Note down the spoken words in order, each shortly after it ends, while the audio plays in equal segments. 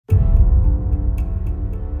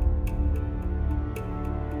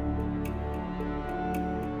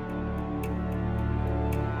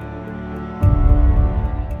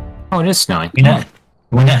Oh, it is snowing. We not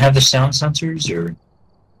have the sound sensors, or?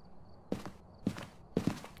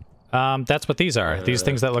 That's what these are. These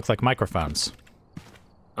things that look like microphones.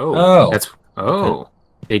 Oh. Oh.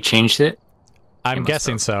 They changed it? I'm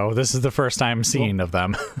guessing so. This is the first time seeing of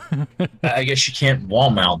them. I guess you can't wall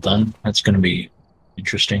mount them. That's going to be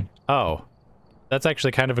interesting. Oh. That's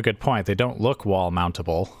actually kind of a good point. They don't look wall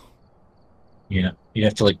mountable. Yeah. You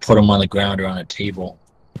have to like put them on the ground or on a table.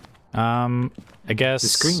 I guess... The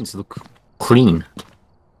screens look clean.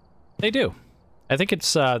 They do. I think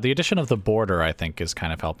it's the addition of the border, I think, is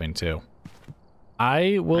kind of helping too.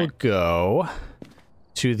 I will go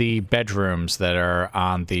to the bedrooms that are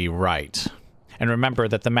on the right. And remember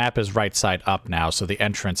that the map is right side up now, so the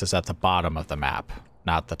entrance is at the bottom of the map,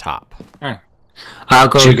 not the top. Right. I'll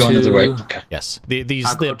go to the right. Okay. Yes. The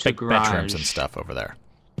big bedrooms and stuff over there.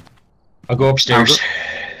 I'll go upstairs.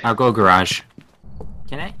 I'll go garage.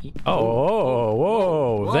 Can I eat?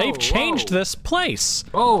 Whoa. They've changed this place.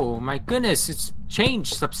 Oh, my goodness. It's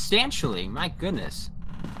changed substantially. My goodness.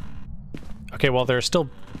 Okay, well, there are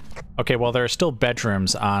still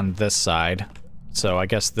bedrooms on this side. So I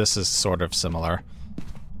guess this is sort of similar.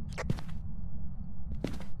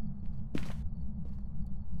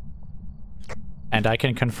 And I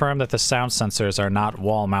can confirm that the sound sensors are not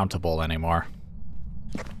wall mountable anymore.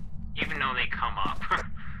 Even though they come up.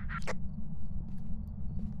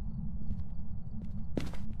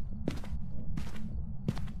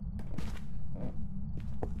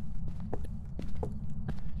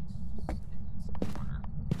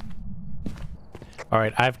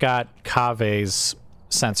 Alright, I've got Kave's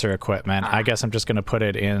sensor equipment. I guess I'm just going to put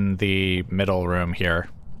it in the middle room here.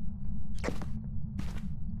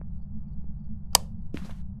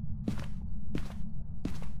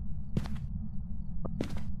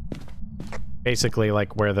 Basically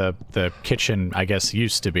like where the kitchen, I guess,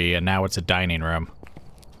 used to be, and now it's a dining room.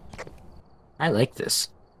 I like this.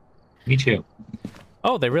 Me too.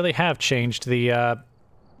 Oh, they really have changed the,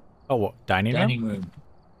 dining room?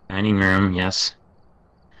 Dining room, yes.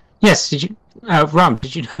 Yes, did you, Rom,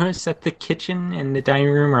 did you notice that the kitchen and the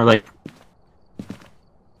dining room are, like,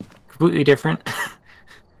 completely different?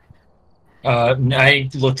 I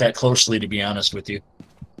looked that closely, to be honest with you.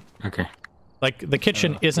 Okay. Like, the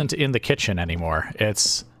kitchen isn't in the kitchen anymore.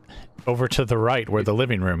 It's over to the right where the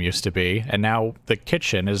living room used to be, and now the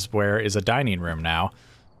kitchen is a dining room now.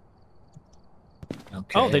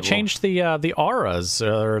 Okay, oh, they changed the auras,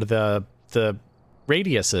 or the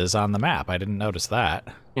radiuses on the map. I didn't notice that.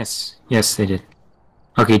 Yes, they did.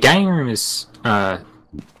 Okay, dining room is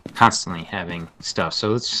constantly having stuff, so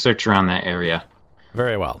let's search around that area.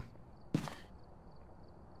 Very well.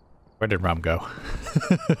 Where did Rum go?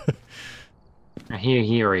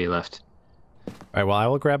 He already left. Alright, well, I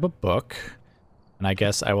will grab a book, and I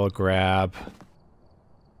guess I will grab...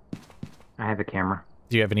 I have a camera.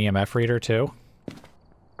 Do you have an EMF reader, too?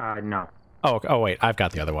 No. Oh, wait, I've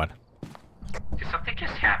got the other one. Did something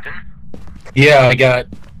just happen? Yeah, I got...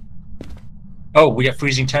 Oh, we got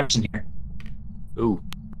freezing temps in here. Ooh.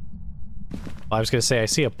 Well, I was going to say, I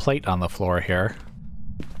see a plate on the floor here.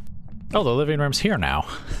 Oh, the living room's here now,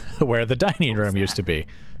 where the dining room used to be.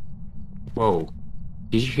 Whoa.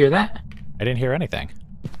 Did you hear that? I didn't hear anything.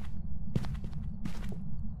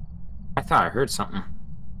 I thought I heard something.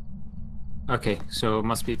 Okay, so it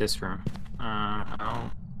must be this room.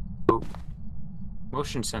 Oh.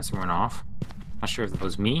 Motion sensor went off. Not sure if it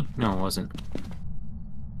was me. No, it wasn't.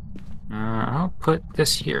 I'll put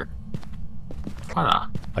this here. Voila.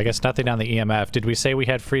 I guess nothing on the EMF. Did we say we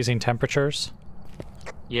had freezing temperatures?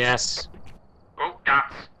 Yes. Oh,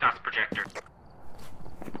 dots projector.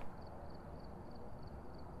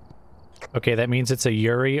 Okay, that means it's a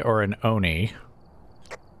Yuri or an Oni.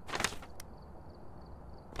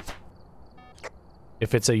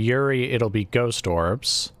 If it's a Yuri, it'll be ghost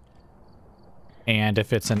orbs. And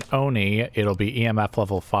if it's an Oni, it'll be EMF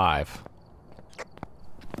level 5.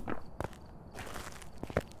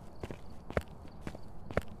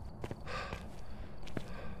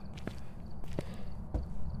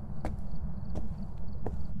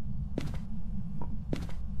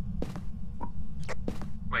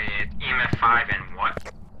 Wait, EMF 5 and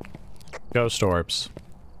what? Ghost orbs.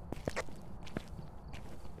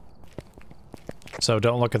 So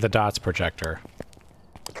don't look at the dots projector.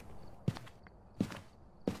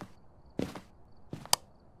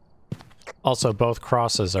 Also, both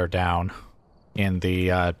crosses are down in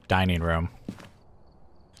the dining room.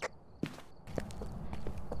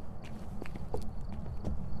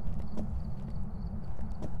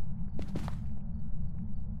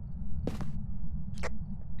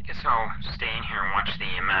 I guess I'll stay in here and watch the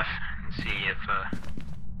EMF and see if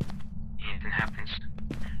anything happens.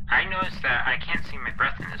 I noticed that I can't see my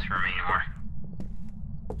breath in this room anymore.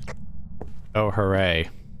 Oh, hooray.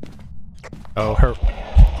 Oh, her.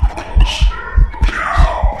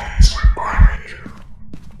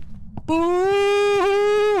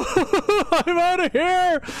 Ooh! I'm out of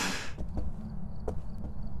here!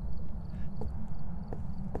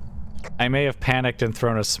 I may have panicked and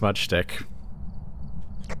thrown a smudge stick.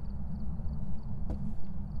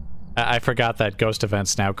 I forgot that ghost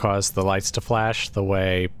events now cause the lights to flash the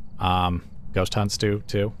way ghost hunts do,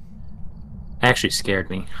 too. Actually scared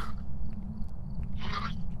me.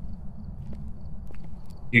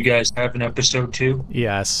 You guys have an episode 2?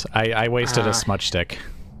 Yes, I wasted a smudge stick.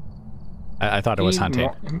 I thought it was hunting.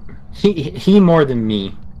 He more than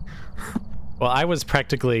me. Well, I was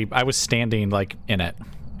standing, like, in it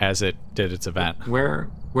as it did its event. Where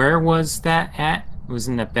was that at? It was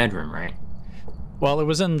in the bedroom, right? Well, it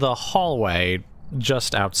was in the hallway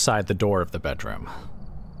just outside the door of the bedroom.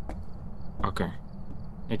 Okay.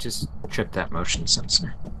 It just tripped that motion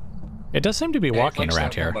sensor. It does seem to be walking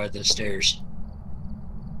around here. By the stairs.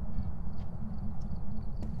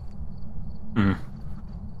 Hmm.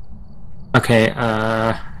 Okay,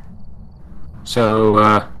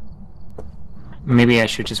 so, maybe I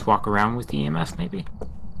should just walk around with the EMF, maybe?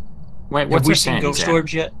 Wait, what's have we our seen sanity ghost at?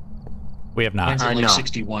 orbs yet? We have not. Mine's at like No.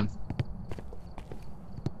 61.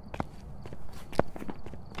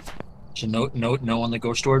 So no on the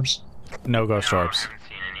ghost orbs? No ghost orbs. I haven't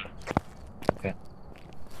seen any. Okay.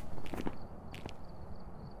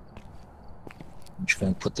 I'm just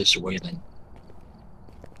gonna put this away then.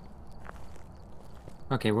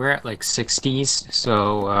 Okay, we're at like 60s,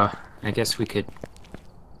 so I guess we could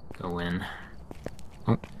go in.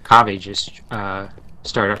 Oh, Kave just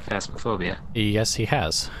started up Phasmophobia. Yes, he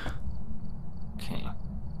has. Okay.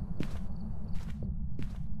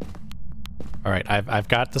 All right, I've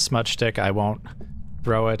got the smudge stick. I won't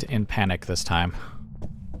throw it in panic this time.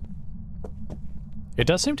 It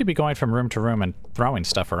does seem to be going from room to room and throwing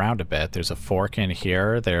stuff around a bit. There's a fork in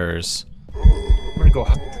here. There's... We're gonna go.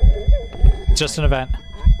 Just an event.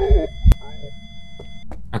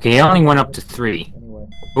 Okay, it only went up to 3.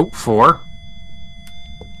 Oh, 4.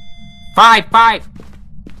 5!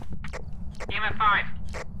 Game at 5.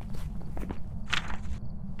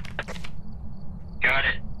 Got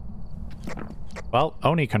it. Well,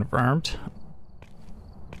 Oni confirmed.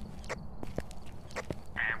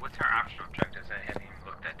 And what's our optional objectives? I haven't even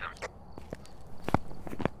looked at them.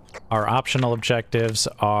 Our optional objectives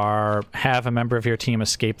are have a member of your team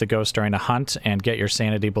escape the ghost during a hunt and get your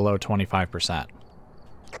sanity below 25%.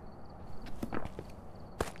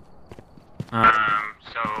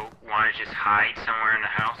 So want to just hide somewhere in the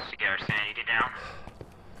house to get our sanity down?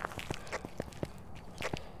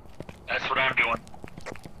 That's what I'm doing.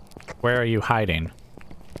 Where are you hiding?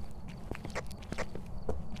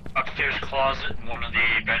 Upstairs closet in one of the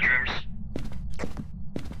bedrooms.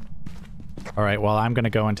 All right, well, I'm going to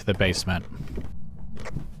go into the basement.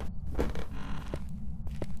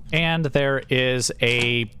 And there is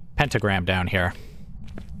a pentagram down here.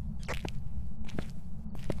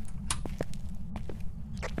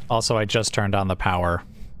 Also, I just turned on the power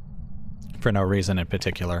for no reason in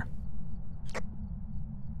particular.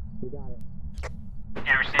 Yeah,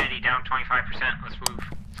 our sanity down 25%. Let's move.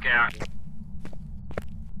 Let's get out.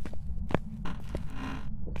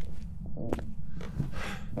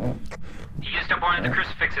 You used up one of the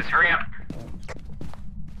crucifixes. Hurry up.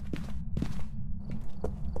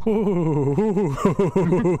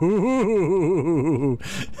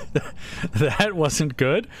 That wasn't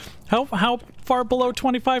good. How far below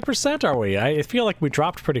 25% are we? I feel like we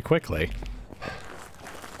dropped pretty quickly.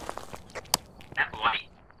 That light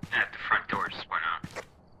at the front door just went on.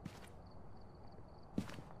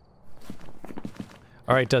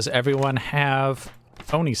 All right, does everyone have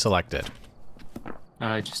Oni selected?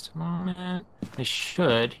 Just a moment. I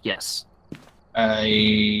should. Yes.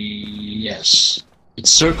 Yes. It's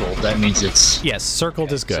circled. That means it's... Yes,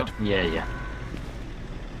 circled is good. So, yeah.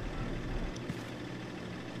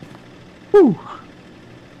 Woo.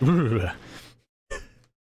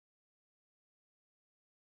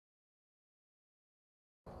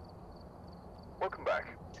 Welcome back.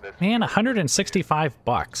 Man,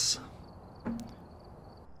 $165.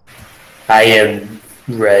 I am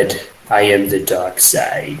red. I am the dark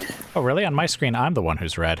side. Oh, really? On my screen, I'm the one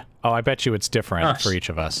who's red. Oh, I bet you it's different Nice. for each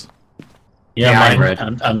of us. Yeah, Yeah, mine. I'm red.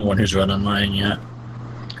 I'm the one who's red on mine, yeah.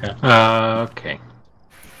 Okay.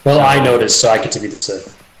 Well, I noticed, so I get to be the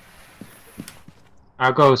same.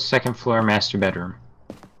 I'll go second floor master bedroom.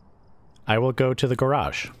 I will go to the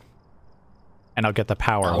garage. And I'll get the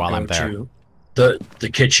power I'll while go I'm there. to the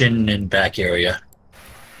kitchen and back area.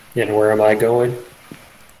 And where am I going?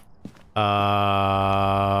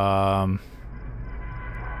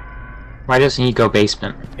 Why doesn't he go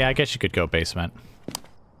basement? Yeah, I guess you could go basement.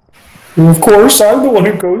 Well, of course, I'm the one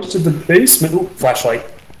who goes to the basement. Ooh, flashlight.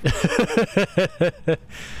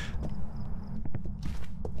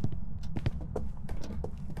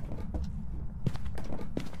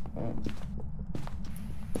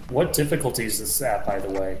 What difficulty is this at, by the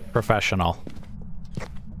way? Professional.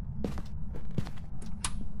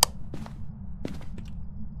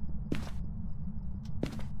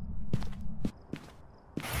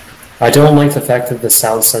 I don't like the fact that the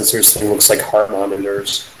sound sensors thing looks like heart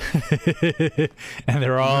monitors. And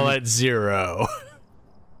they're all at 0.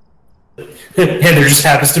 And there just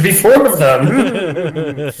happens to be 4 of them.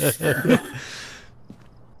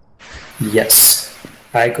 Yes.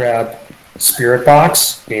 I grab Spirit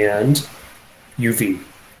Box and UV.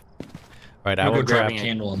 Right, I I'll will go grab grab. a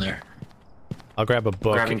candle in there. I'll grab a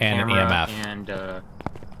book Grabbing and an camera EMF. And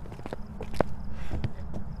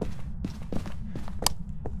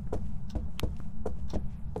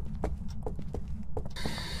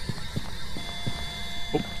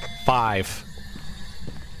Five.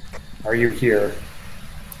 Are you here?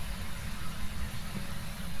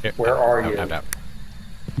 Here, Where are you? out.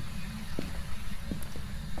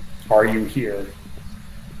 Are you here?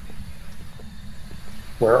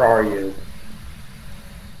 Where are you?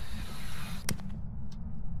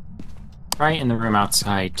 right in the room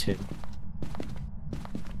outside too.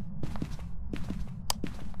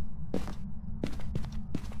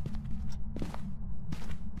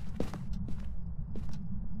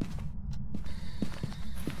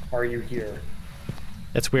 Are you here?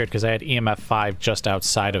 It's weird because I had EMF 5 just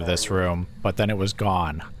outside of this room, but then it was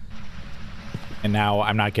gone. And now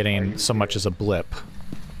I'm not getting so much as a blip.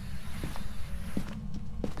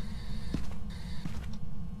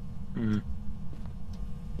 Hmm.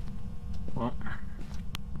 Well.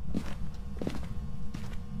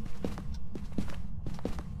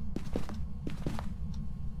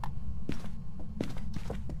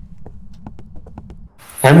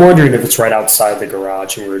 I'm wondering if it's right outside the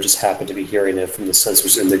garage and we just happen to be hearing it from the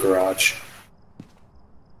sensors in the garage.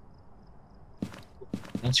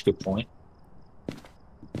 That's a good point.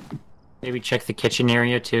 Maybe check the kitchen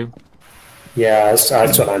area too. Yeah, that's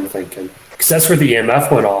what I'm thinking. Because that's where the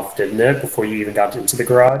EMF went off, didn't it? Before you even got into the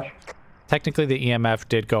garage? Technically, the EMF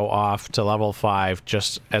did go off to level 5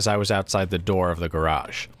 just as I was outside the door of the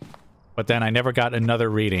garage. But then I never got another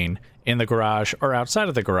reading in the garage or outside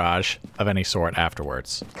of the garage of any sort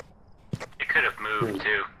afterwards. It could have moved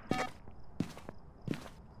too.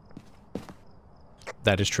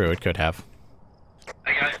 That is true, it could have.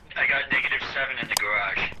 I got -7 in the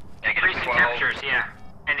garage. Freezing -12. temperatures, yeah.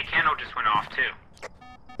 And the candle just went off too.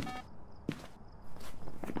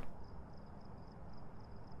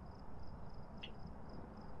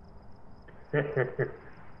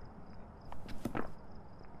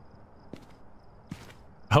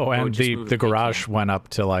 Oh, and just move the the paint garage can. went up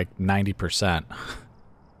to like 90%.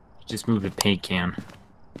 Just move the paint can.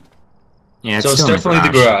 Yeah, it's So it's still in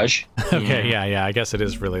definitely the garage. Okay, yeah, I guess it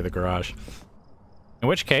is really the garage. In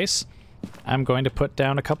which case, I'm going to put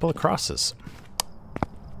down a couple of crosses.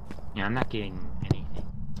 Yeah, I'm not getting anything.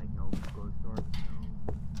 Like no ghost orbs,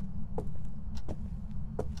 no.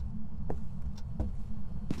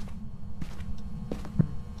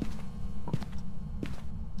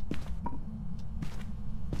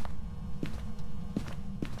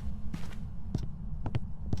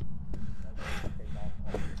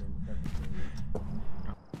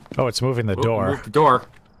 Oh, it's moving the Oh, door. move the door.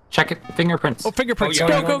 Check it. Fingerprints. Oh, fingerprints! Oh,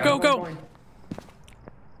 yeah, Go!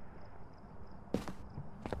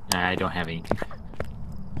 I don't have anything.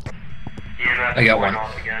 EMF I got going one.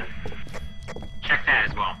 off again. Check that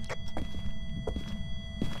as well.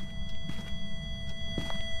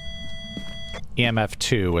 EMF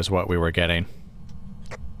 2 was what we were getting.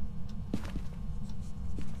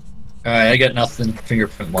 Alright, I got nothing.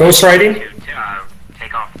 Fingerprint. Ghost writing?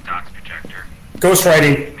 Take off the dots projector. Ghost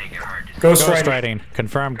writing. Make it hard to see. Ghost Ghost writing. writing.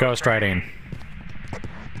 Confirmed ghost writing.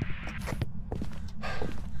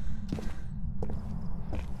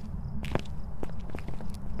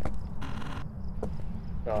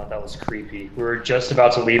 Oh, that was creepy. We were just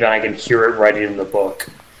about to leave and I can hear it writing in the book.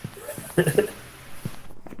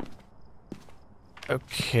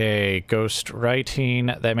 Okay, ghost writing.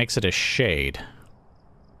 That makes it a shade.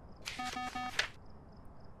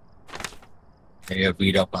 Yeah,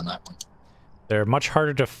 beat up on that one. They're much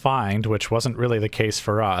harder to find, which wasn't really the case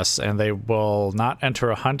for us, and they will not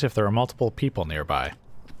enter a hunt if there are multiple people nearby.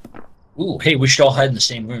 Ooh, hey, we should all hide in the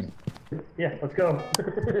same room. Yeah, let's go.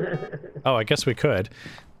 Oh, I guess we could.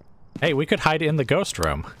 Hey, we could hide in the ghost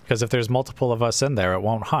room, because if there's multiple of us in there, it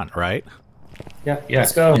won't hunt, right? Yeah, Yeah,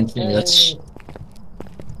 let's go. and let's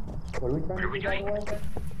What are we trying to do, by the way?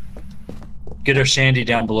 get our sandy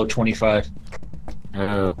down below 25. Oh,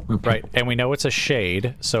 okay. Right, and we know it's a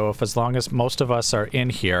shade, so if as long as most of us are in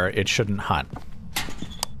here, it shouldn't hunt.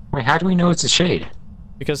 Wait, how do we know it's a shade?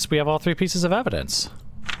 Because we have all 3 pieces of evidence.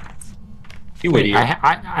 You Wait, idiot.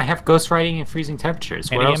 I have ghost writing and freezing temperatures.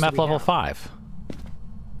 And What else do EMF we level have? 5.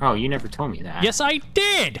 Oh, you never told me that. Yes, I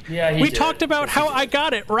did! Yeah, he we did. talked about how I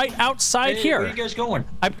got it right outside Hey, here. where are you guys going?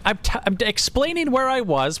 I'm explaining where I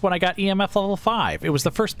was when I got EMF level 5. It was the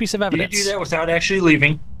first piece of Did you evidence. do that without actually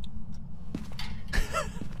leaving?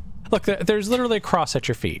 Look, there's literally a cross at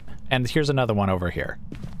your feet. And here's another one over here.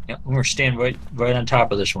 Yeah, we're gonna stand right on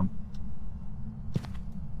top of this one.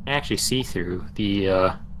 I actually see through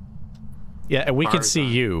the, Yeah, and we can Bars see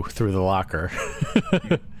on. you through the locker.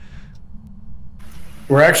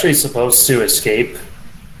 We're actually supposed to escape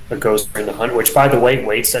a ghost during the hunt, which, by the way,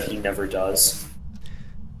 Wade said he never does.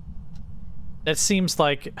 That seems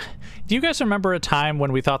like... Do you guys remember a time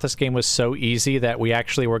when we thought this game was so easy that we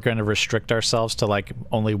actually were going to restrict ourselves to, like,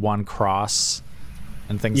 only one cross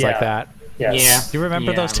and things like Yeah. that? Yes. Do you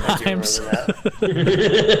remember Yeah, those I Do you remember times?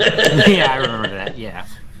 that? yeah, I remember that, yeah.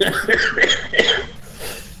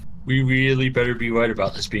 We really better be right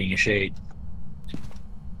about this being a shade.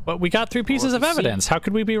 But we got 3 pieces Well, of let's see. evidence. How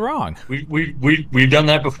could we be wrong? We've done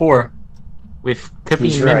that before. Could be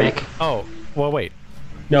He's right. Mimic. Oh, well, wait.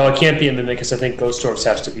 No, it can't be a mimic because I think ghost orbs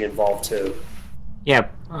has to be involved too. Yeah,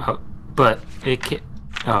 but it can...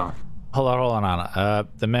 Oh. Hold on.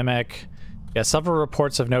 The Mimic... Yeah, several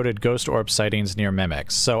reports have noted ghost orb sightings near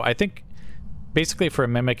Mimics. So I think, basically for a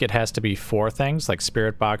Mimic, it has to be 4 things, like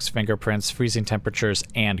spirit box, fingerprints, freezing temperatures,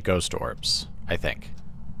 and ghost orbs, I think.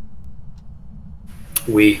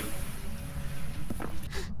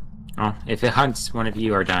 Oh, if it hunts, one of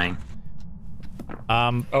you are dying.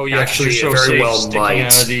 Oh yeah, Actually, you're it so very safe well sticking might.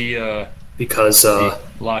 out of the Because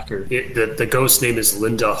locker. the ghost name is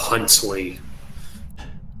Linda Huntley.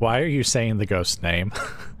 Why are you saying the ghost name?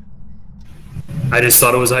 I just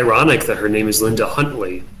thought it was ironic that her name is Linda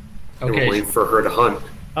Huntley. And we're Okay. waiting for her to hunt.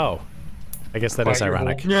 Oh, I guess that Quiet is your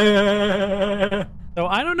ironic. hole. So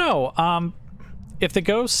I don't know. If the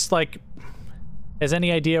ghost has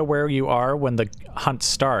any idea where you are when the hunt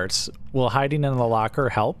starts, will hiding in the locker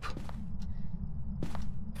help?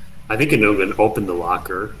 I think it can open the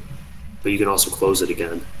locker, but you can also close it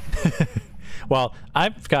again. Well,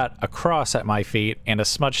 I've got a cross at my feet and a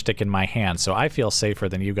smudge stick in my hand, so I feel safer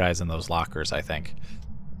than you guys in those lockers, I think.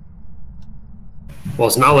 Well,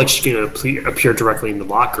 it's not like she can appear directly in the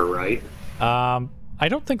locker, right? I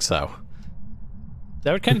don't think so.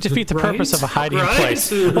 That would kind of defeat the Right? purpose of a hiding Right? place.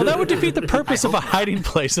 Well, that would defeat the purpose of a hiding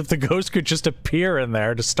place if the ghost could just appear in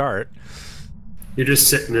there to start. You're just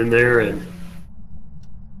sitting in there and...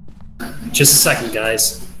 Just a second,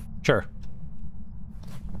 guys. Sure.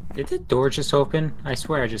 Did the door just open? I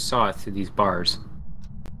swear I just saw it through these bars.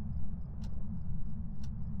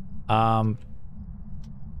 I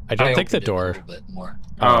don't think the opened it a door... little bit more.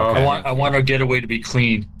 Oh, okay. I want our getaway to be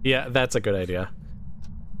clean. Yeah, that's a good idea.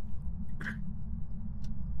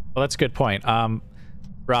 Well, that's a good point. Have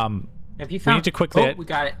you we found... need to quickly... Oh, we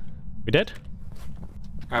got it. We did?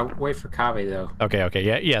 Wait for Kave, though. Okay.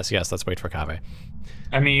 Yeah, yes, let's wait for Kave.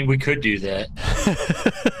 I mean, we could do that.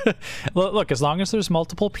 Look, as long as there's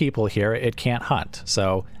multiple people here, it can't hunt.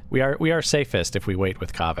 So we are safest if we wait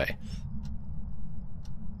with Kave.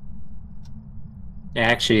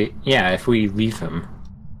 Actually, yeah, if we leave him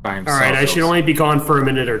by himself. Alright, I should only be gone for a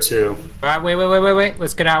minute or two. Wait.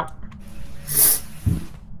 Let's get out.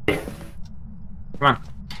 Come on.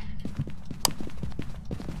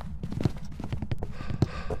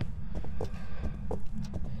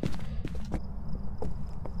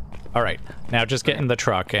 All right, now just get in the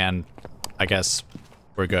truck, and I guess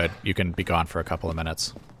we're good. You can be gone for a couple of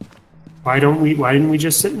minutes. Why didn't we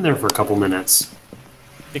just sit in there for a couple minutes?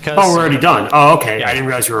 Because Oh, we're already done. Oh, okay. Yeah. I didn't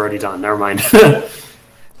realize we were already done. Never mind.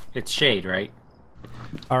 It's shade, right?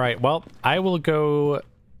 all right, well, I will go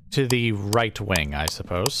to the right wing, I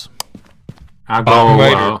suppose. I'll Bottom go.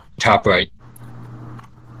 right or top right?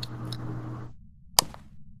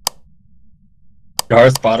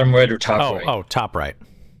 Darth, bottom right or top right? Oh, top right.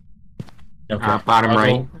 Okay. Bottom I'll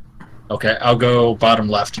right. Okay, I'll go bottom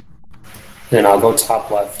left. Then I'll go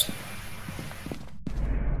top left.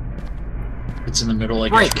 It's in the middle, I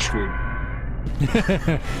guess Right.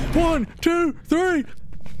 we're screwed. 1, 2, 3.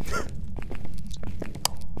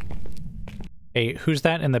 Hey, who's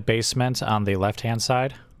that in the basement on the left-hand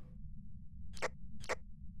side?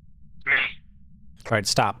 Me. All right,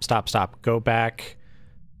 stop. Go back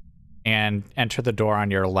and enter the door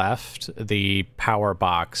on your left. The power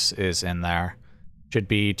box is in there. Should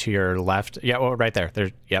be to your left. Yeah, well, right there.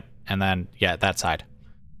 There. Yep. And then, yeah, that side.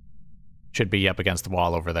 Should be up against the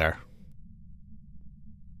wall over there.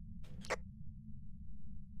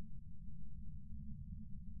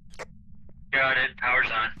 Got it. Power's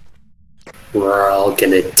on. We're all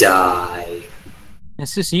gonna die.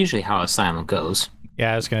 This is usually how Asylum goes.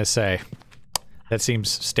 Yeah, I was going to say. That seems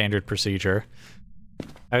standard procedure.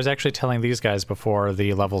 I was actually telling these guys before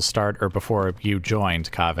the levels start, or before you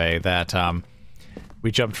joined, Kave, that we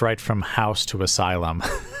jumped right from house to asylum.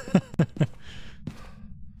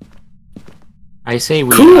 I say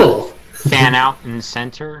we Cool. fan out in the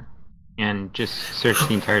center and just search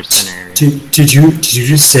the entire center area. Did you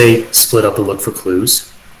just say split up and look for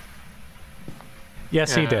clues?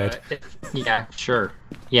 Yes, he did. Yeah, sure.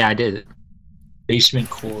 Yeah, I did. Basement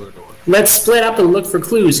corridor. Let's split up and look for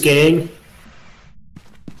clues, gang.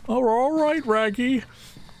 Oh, all right, Raggy.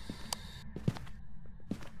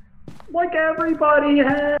 Like everybody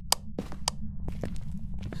has.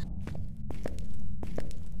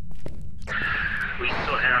 We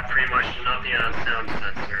still have pretty much nothing on sound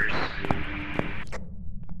sensors.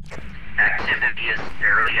 Activity is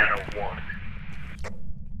barely at a 1.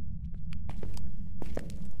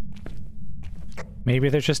 Maybe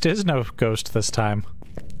there just is no ghost this time.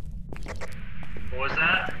 What was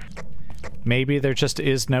that? Maybe there just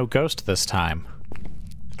is no ghost this time.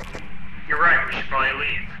 You're right, we should probably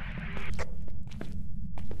leave.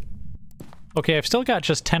 Okay, I've still got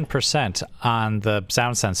just 10% on the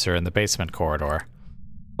sound sensor in the basement corridor.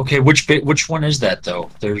 Okay, which one is that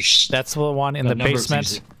though? There's That's the one in a the number of basement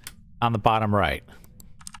things on the bottom right.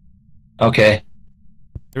 Okay.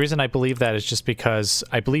 The reason I believe that is just because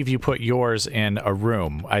I believe you put yours in a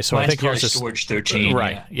room. I Mine's think yours is storage 13.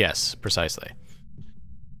 right. Yeah. Yes, precisely.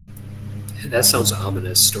 That sounds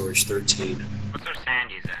ominous. Storage 13. What's our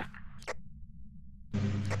Sandy's at?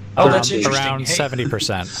 Oh, that's interesting. Around Hey,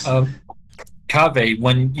 70%. Kave,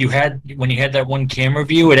 when you had that one camera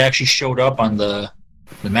view, it actually showed up on the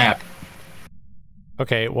map.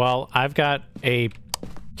 Okay, well, I've got a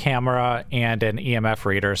camera and an EMF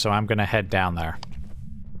reader, so I'm going to head down there.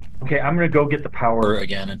 Okay, I'm gonna go get the power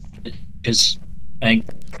again, because I think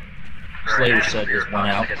Slater said there's one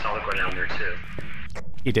out. I guess I'll go down there too.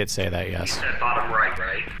 He did say that, You yes. said bottom right,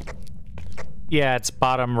 right? Yeah, it's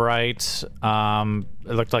bottom right. It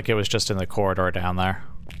looked like it was just in the corridor down there.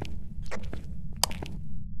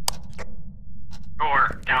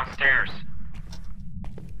 Door, downstairs.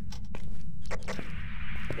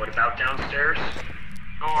 What about downstairs?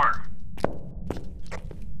 Door.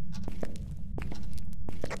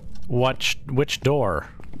 Which door?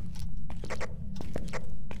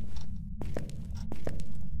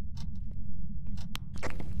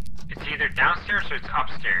 It's either downstairs or it's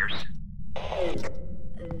upstairs.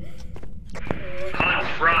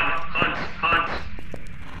 Hunt, run, hunt, hunt.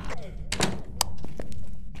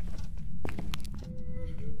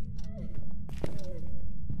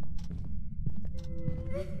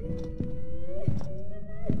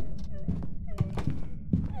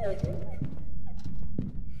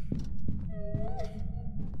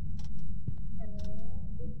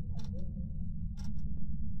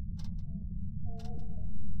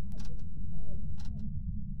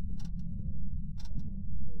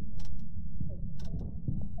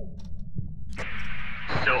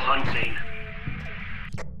 Still hunting.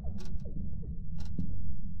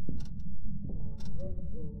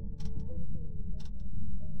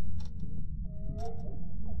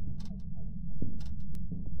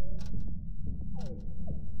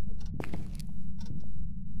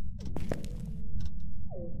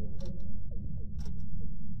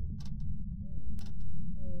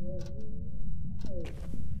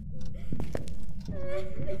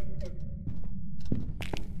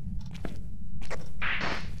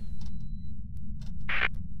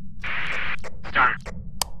 It's done.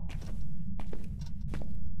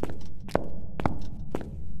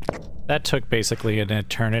 That took basically an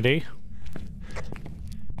eternity.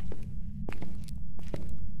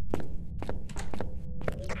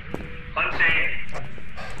 Hunting.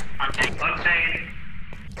 Hunting. Hunting.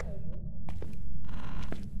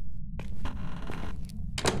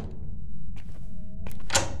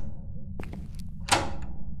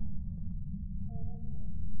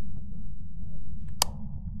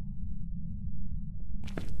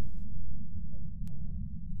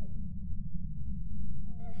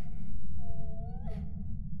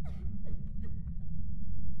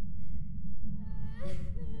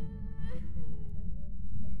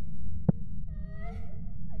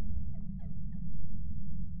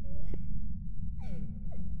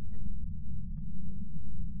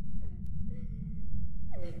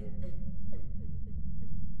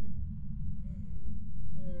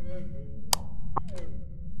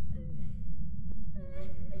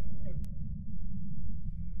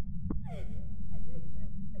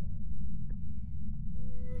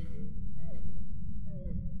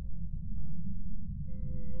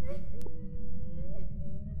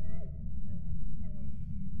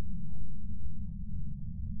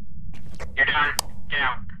 done. Get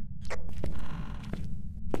out.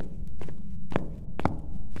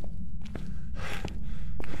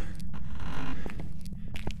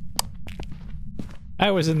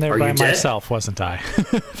 I was in there Are by you dead? myself, wasn't I?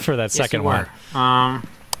 For that Yes, second you one. were.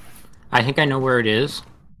 I think I know where it is.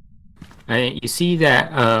 You see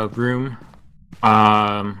that room?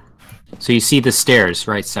 So you see the stairs,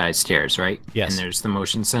 right side stairs, right? Yes. And there's the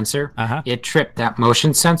motion sensor. Uh-huh. It tripped that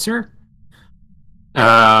motion sensor.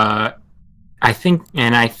 I think,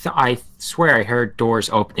 and I swear I heard doors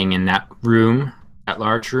opening in that room, that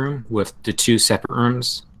large room with the two separate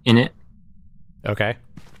rooms in it. Okay.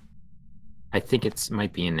 I think it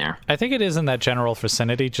might be in there. I think it is in that general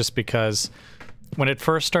vicinity just because when it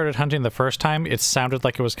first started hunting the first time, it sounded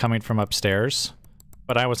like it was coming from upstairs,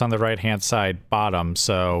 but I was on the right-hand side bottom,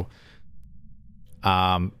 so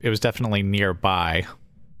it was definitely nearby.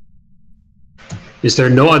 Is there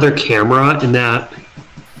no other camera in that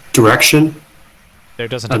direction? There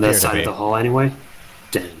doesn't On appear that to side be. of the hall, anyway?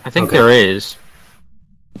 Dang. I think Okay. there is.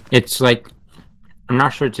 It's like, I'm not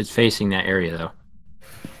sure it's facing that area though.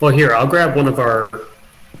 Well, here, I'll grab one of our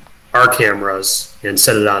cameras and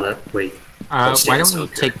set it on it. Wait. Why stand don't we up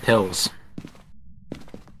here. take pills?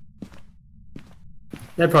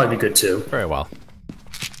 That'd probably be good, too. Very well.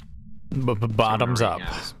 Bottoms up.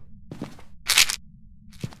 Guys.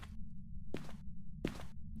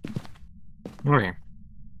 Okay.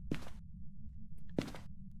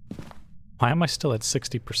 Why am I still at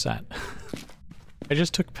 60%? I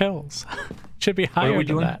just took pills. Should be higher we than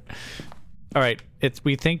doing? that. All right,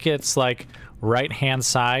 we think it's like right-hand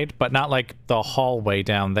side, but not like the hallway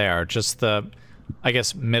down there. Just the, I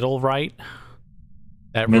guess, middle right.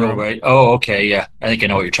 That Middle room. right. Oh, okay, yeah. I think I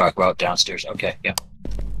know what you're talking about downstairs. Okay, yeah.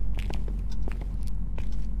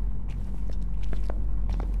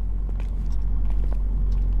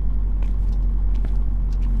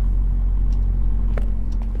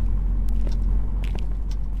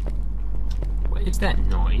 What is that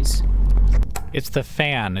noise? It's the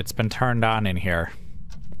fan. It's been turned on in here.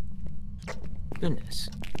 Goodness.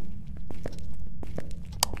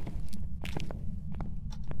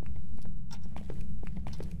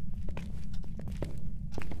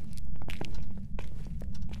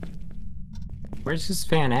 Where's this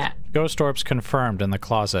fan at? Ghost orbs confirmed in the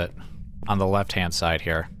closet on the left-hand side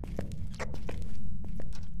here.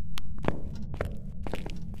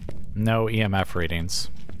 No EMF readings.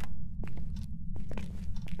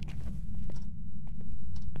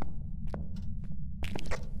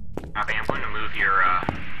 Okay, I'm going to move your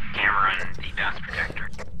camera and DPAS protector.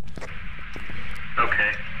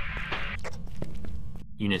 Okay.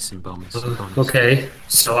 Unison bonus. Okay,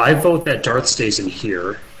 so I vote that Darth stays in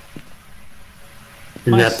here.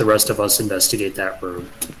 And My that the rest of us investigate that room.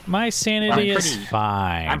 My sanity I'm is pretty-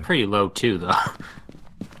 fine. I'm pretty low too, though.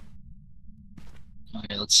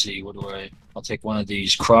 Okay, let's see. What do I'll take one of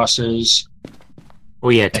these crosses. Oh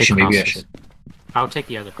yeah, take Actually, maybe I crosses. should. I'll take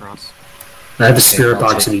the other cross. I have a spirit I'll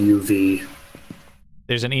box take- and a UV.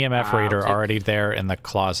 There's an EMF I'll reader take- already there in the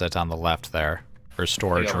closet on the left there, or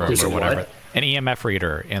storage Yeah, room there's or a whatever. what? An EMF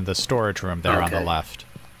reader in the storage room there on the Okay. left.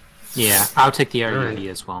 Yeah, I'll take the Alright. RUV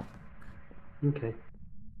as well. Okay.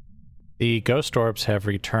 The ghost orbs have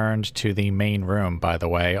returned to the main room, by the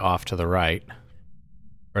way, off to the right.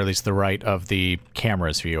 Or at least the right of the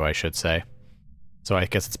camera's view, I should say. So I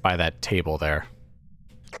guess it's by that table there.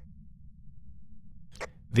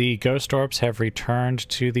 The ghost orbs have returned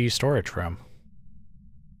to the storage room.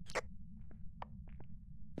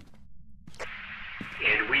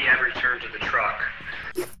 And we have returned to the truck.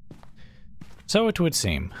 So it would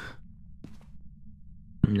seem.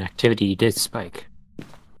 Activity did spike.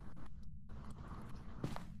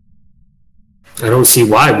 I don't see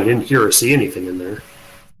why. We didn't hear or see anything in there.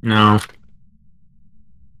 No.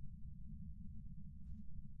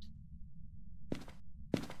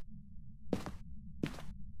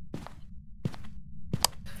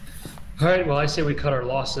 Alright, well, I say we cut our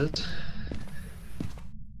losses.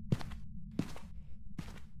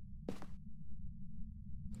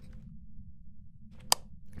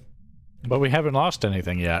 But we haven't lost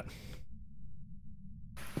anything yet.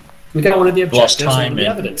 We got one of the Lost objectives time and the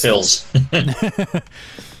and evidence. pills.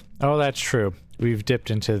 Oh, that's true. We've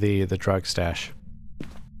dipped into the drug stash.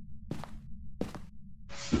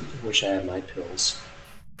 Wish I had my pills.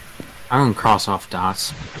 I don't cross off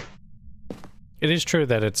dots. It is true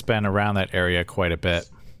that it's been around that area quite a bit.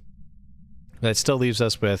 That still leaves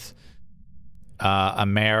us with a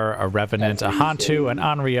mare, a revenant, a hantu, an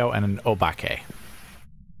onryo, and an obake.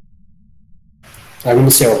 I'm going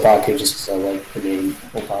to say Obake just because I like the name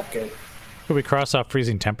Obake. Could we cross off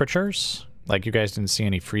freezing temperatures? Like you guys didn't see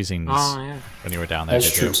any freezings Oh yeah. when you were down there,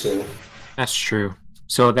 That's did true, you? too. That's true.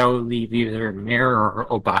 So that would leave either Mirror or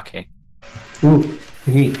Obake. Ooh,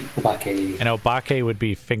 Obake. An Obake would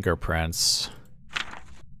be fingerprints.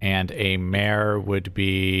 And a mare would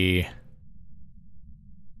be...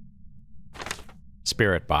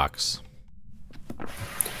 spirit box.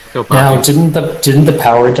 So Now, Obake- didn't the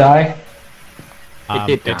power die?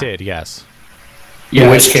 It It did, yes. Yeah, In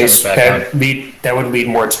I which should turn case, it back on. that would lead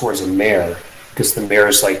more towards a mare, because the mare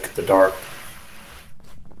is like the dark.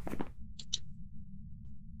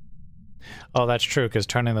 Oh, that's true, because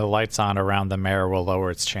turning the lights on around the mare will lower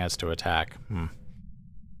its chance to attack.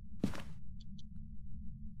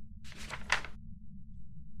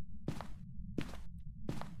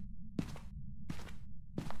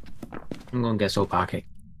 I'm gonna guess Obake.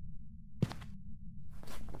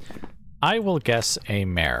 I will guess a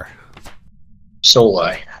mare. So will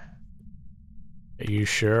I. Are you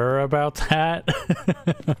sure about that?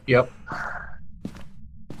 Yep.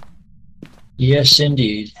 Yes,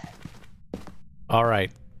 indeed. All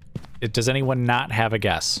right. Does anyone not have a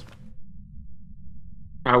guess?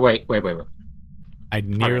 Wait. I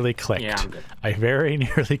nearly clicked. Yeah, I'm good. I very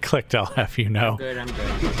nearly clicked, I'll have you know. I'm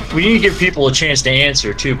good. We need to give people a chance to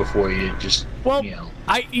answer too before you just, Well, you know.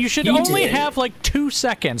 You should You only did. have like 2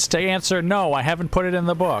 seconds to answer no, I haven't put it in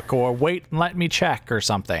the book, or wait and let me check or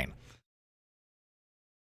something.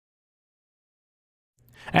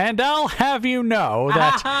 And I'll have you know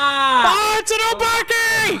that... Oh, it's an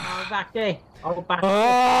Obake! Obake!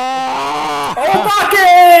 Oh!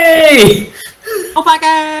 Obake!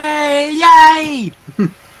 Obake! Yay!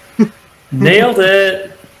 Nailed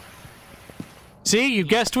it! See, you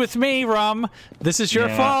guessed with me, Rum. This is your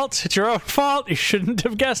Yeah. fault. It's your own fault. You shouldn't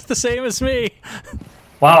have guessed the same as me.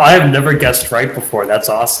 Wow, I have never guessed right before. That's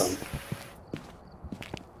awesome.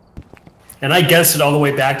 And I guessed it all the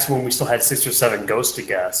way back to when we still had 6 or 7 ghosts to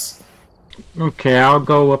guess. Okay, I'll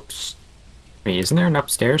go up. Wait, isn't there an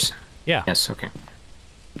upstairs? Yeah. Yes, okay.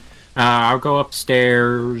 I'll go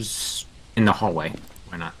upstairs in the hallway.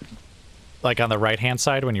 Why not? Like on the right-hand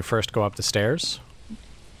side when you first go up the stairs?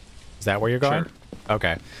 Is that where you're going? Sure.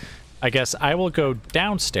 Okay. I guess I will go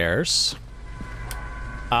downstairs.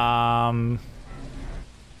 I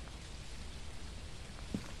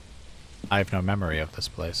have no memory of this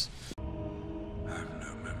place.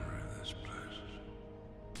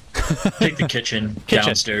 Take the kitchen, Kitchen.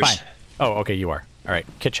 downstairs. Fine. Oh, okay, you are. All right,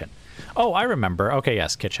 kitchen. Oh, I remember. Okay,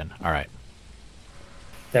 yes, kitchen. All right.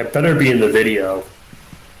 That better be in the video.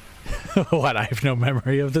 What? I have no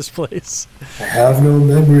memory of this place. I have no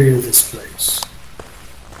memory of this place.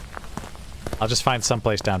 I'll just find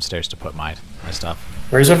someplace downstairs to put my stuff.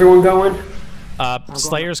 Where's everyone going?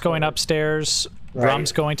 Slayer's going upstairs. Right.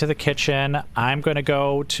 Rum's going to the kitchen. I'm going to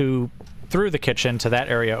go through the kitchen to that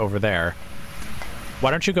area over there.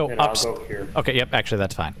 Why don't you go And up? I'll go here. Okay, yep, actually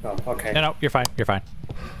that's fine. Oh, okay. No, you're fine. You're fine.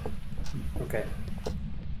 Okay.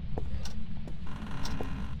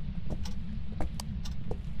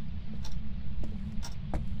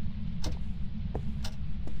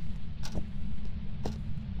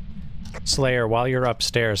 Slayer, while you're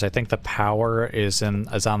upstairs, I think the power is on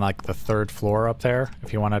like the 3rd floor up there.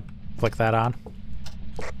 If you want to click that on.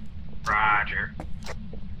 Roger.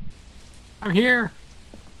 I'm here.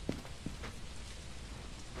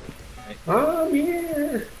 I'm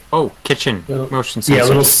here. Oh, kitchen. Little- Motion sensor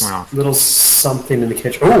Yeah, just went off. little something in the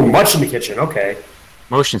kitchen. Oh, much in the kitchen. Okay.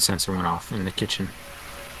 Motion sensor went off in the kitchen.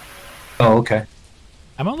 Oh, okay.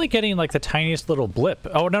 I'm only getting like the tiniest little blip.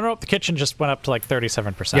 Oh, no, the kitchen just went up to like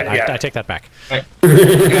 37%. Yeah. I take that back. Got an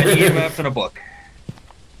EMF and a book.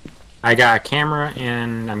 I got a camera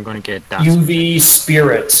and I'm going to get that. UV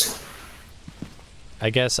spirit. I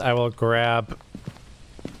guess I will grab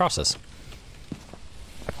crosses.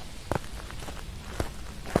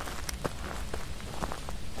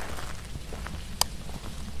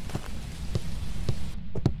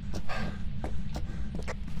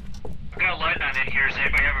 I've got a light on in here. Does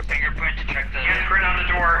anybody have a fingerprint to check the... Imprint on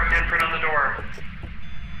the door. Imprint on the door.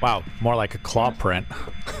 Wow, more like a claw print.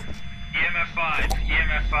 EMF 5.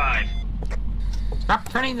 EMF 5. Stop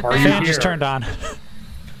turning the Are you fan. Fan here? just turned on.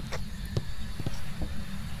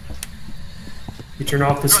 You turn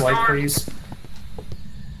off this light, please.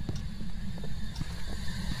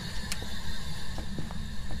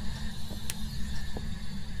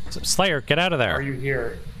 Slayer, get out of there. Are you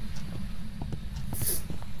here?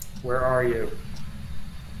 Where are you?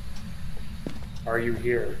 Are you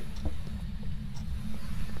here?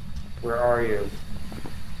 Where are you?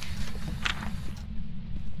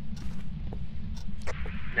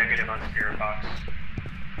 Negative on spirit box.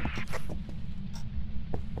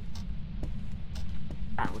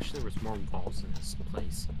 I wish there was more walls in this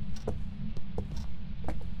place.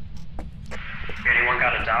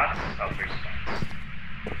 got dots? Oh, here's dots.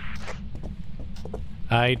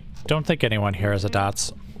 I don't think anyone here has a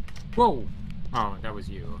dots. Whoa! Oh, that was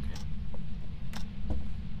you. Okay.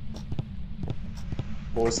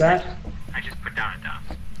 What was that? I just put down a dot.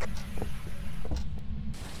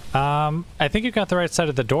 I think you got the right side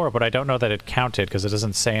of the door, but I don't know that it counted because it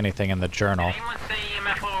doesn't say anything in the journal. Anyone say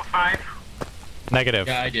EMF level 5? Negative.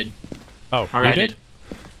 Yeah, I did. Oh, All you right. did?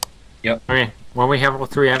 Yep. Okay. Well, we have all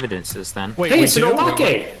 3 evidences then. Wait, Hey, we it's an do?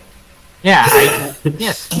 Obake! Yeah.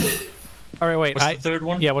 Yes. All right, wait. What's the third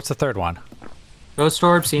one? Yeah, what's the third one? Ghost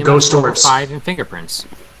orbs, EMF Ghost level orbs. 5, and fingerprints.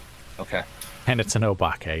 Okay. And it's an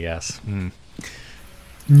Obake, yes. Mm.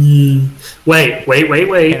 Wait.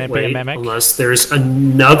 Can it be a mimic? Unless there's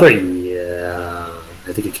another. Yeah,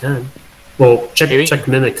 I think it can. Well, Maybe. check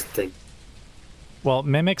mimic thing. Well,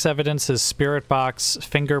 Mimic's evidence is spirit box,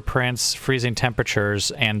 fingerprints, freezing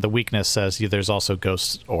temperatures, and the weakness says there's also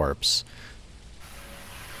ghost orbs.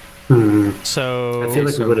 So I feel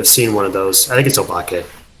like we would have seen one of those. I think it's Obake.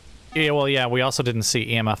 yeah, well, yeah, we also didn't see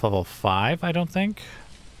EMF level 5, I don't think.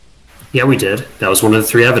 Yeah, we did. That was one of the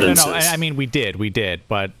 3 No, evidences. I mean we did,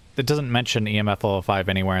 but it doesn't mention EMF level 5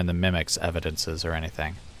 anywhere in the Mimic's evidences or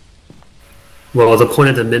anything. Well, the point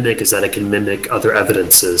of the mimic is that it can mimic other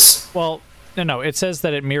evidences. Well, no, it says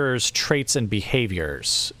that it mirrors traits and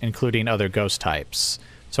behaviors, including other ghost types.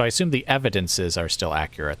 So I assume the evidences are still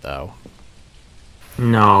accurate, though.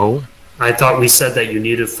 No. I thought we said that you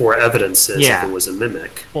needed 4 evidences Yeah. if it was a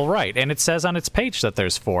mimic. Well, right, and it says on its page that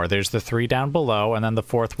there's 4. There's the 3 down below, and then the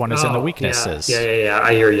 4th one is in the Oh, weaknesses. Yeah.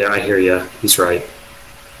 I hear you. He's right.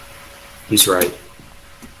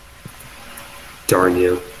 Darn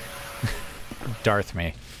you. Darth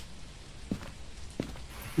me.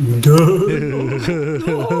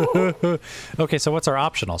 Okay, so what's our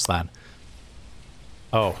optionals then?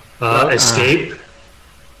 Oh, Escape,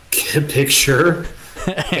 get a picture,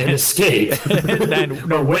 and escape. and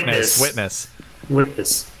no, Or witness. Witness.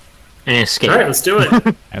 And escape. All right, let's do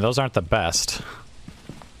it. And those aren't the best.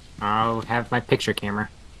 I'll have my picture camera.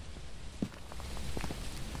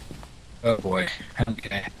 Oh boy.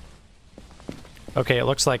 Okay. Okay, it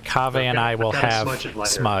looks like Kave and I will I've got a have smudge and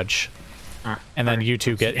lighter. smudge, Ah, and then you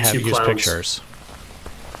two have Two used clowns. pictures.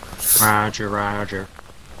 Roger.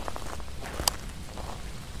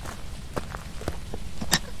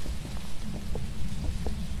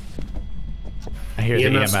 I hear the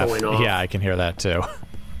EMF's EMF. going off. Yeah, I can hear that too.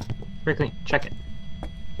 Quickly, check it.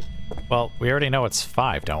 Well, we already know it's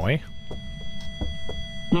 5, don't we?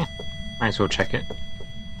 Yeah. Might as well check it.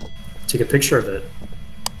 Take a picture of it.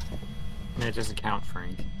 It doesn't count,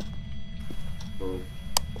 Frank. Oh.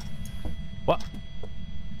 What?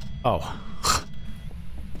 Oh.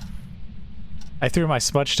 I threw my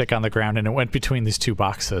smudge stick on the ground and it went between these 2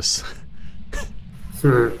 boxes.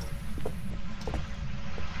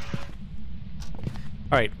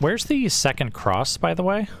 Alright, where's the second cross, by the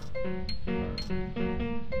way?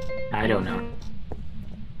 I don't know.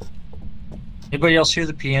 Anybody else hear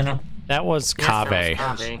the piano? That was Yes, Kave.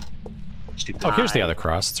 that was Kave. Stupid. Oh, here's the other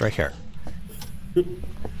cross. It's right here.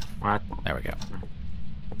 What? There we go.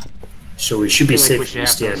 So we should be I feel safe like we if should we have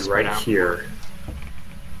stand those right spread out. here.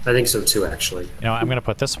 I think so too, actually. You know, I'm going to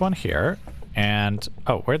put this one here. And,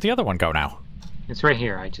 oh, where'd the other one go now? It's right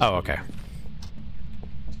here. I just. Oh, okay.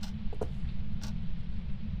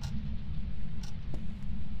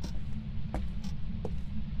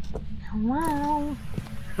 Wow.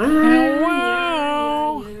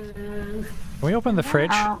 Wow. Can we open the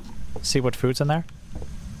fridge? See what food's in there?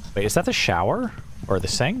 Wait, is that the shower? Or the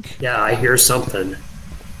sink? Yeah, I hear something.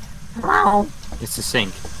 Wow. It's the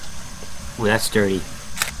sink. Ooh, that's dirty.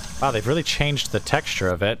 Wow, they've really changed the texture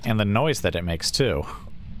of it and the noise that it makes, too.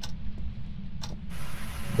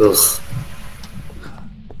 Ugh.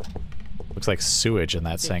 Looks like sewage in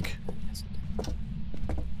that sink.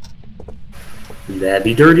 That'd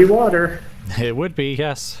be dirty water. It would be,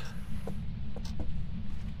 yes.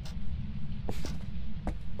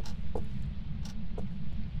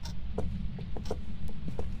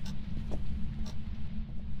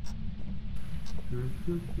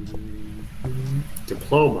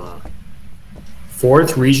 Diploma.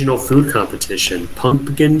 4th Regional Food Competition.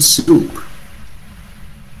 Pumpkin soup.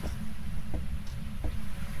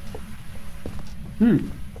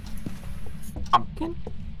 Pumpkin?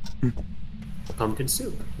 Pumpkin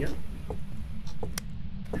soup, yeah.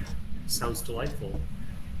 Sounds delightful.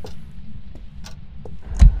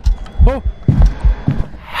 Oh!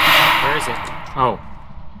 Where is it? Oh.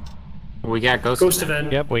 We got Ghost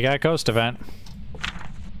event. Yep, we got Ghost Event.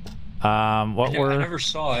 What I were... never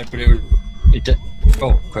saw it, but it did.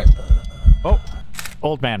 Oh, crap. Oh!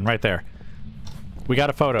 Old man, right there. We got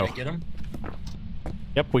a photo. Did I get him?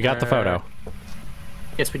 Yep, we got the photo.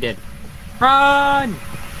 Yes, we did. Run!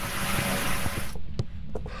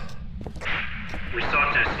 We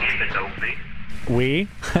sought to escape its opening. We?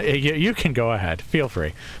 You can go ahead. Feel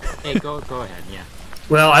free. Hey, go ahead, yeah.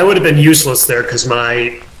 Well, I would have been useless there because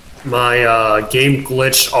my game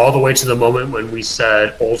glitched all the way to the moment when we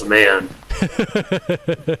said "old man."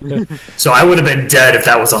 So I would have been dead if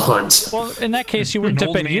that was a hunt. Well, in that case, you wouldn't An have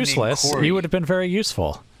old been man named useless. Corey. You would have been very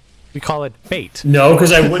useful. We call it bait. No,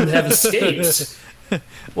 because I wouldn't have escaped.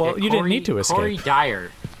 Well, Yeah, you didn't need to escape. Corey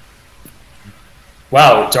Dyer.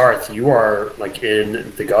 Wow, Darth, you are like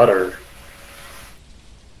in the gutter.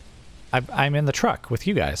 I'm in the truck with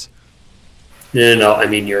you guys. No, I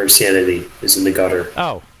mean your sanity is in the gutter.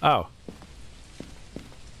 Oh.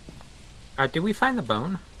 Did we find the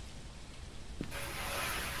bone?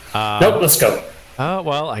 Nope, let's go. Oh,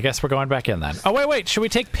 well, I guess we're going back in then. Oh, wait. Should we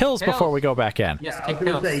take pills before we go back in? Yes, I take was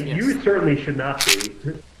gonna pills. say, Yes. you certainly should not be.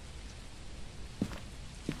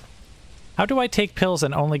 How do I take pills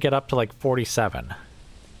and only get up to like 47?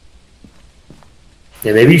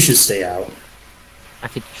 Yeah, maybe you should stay out. I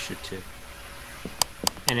think you should too.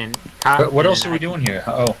 And then What else are we doing here?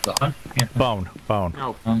 Oh, the hunt? Yeah. Bone.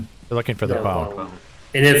 Oh, We're looking for the No, bone. bone.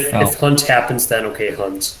 And if hunt happens, then okay,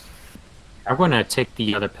 hunt. I'm gonna take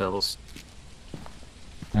the other pills.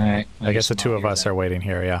 Alright. I guess the two of us are waiting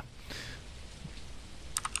here, yeah.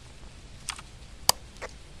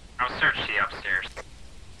 I'll search the upstairs.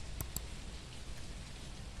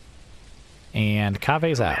 And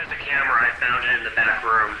Kave's out. There's a camera. I found it in the back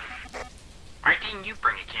room. Why didn't you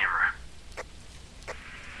bring a camera?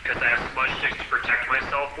 Because I have smudge sticks to protect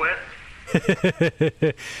myself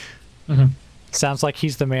with. Sounds like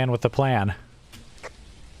he's the man with the plan.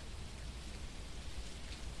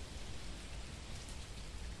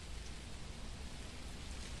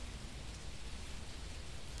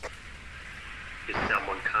 Is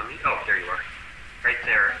someone coming? Oh, there you are. Right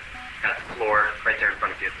there. At the floor. Right there in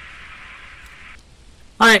front of you.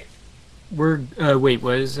 Alright. We're, wait,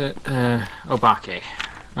 what is it? Obake.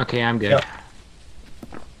 Okay, I'm good. Yep.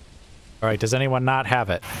 All right, does anyone not have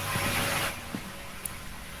it?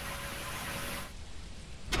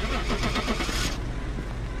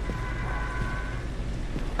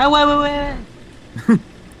 Oh, wait.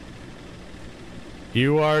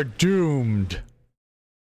 You are doomed.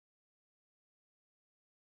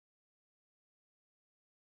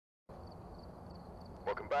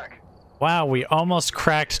 Welcome back. Wow, we almost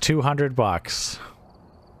cracked $200.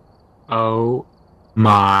 Oh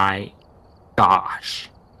my gosh.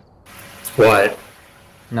 What?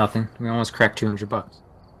 Nothing. We almost cracked $200.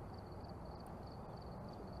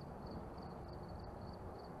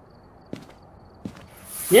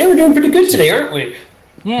 Yeah, we're doing pretty good today, aren't we?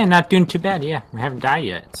 Yeah, not doing too bad, yeah. We haven't died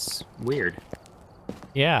yet. It's weird.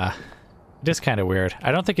 Yeah, it is kind of weird.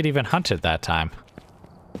 I don't think it even hunted that time.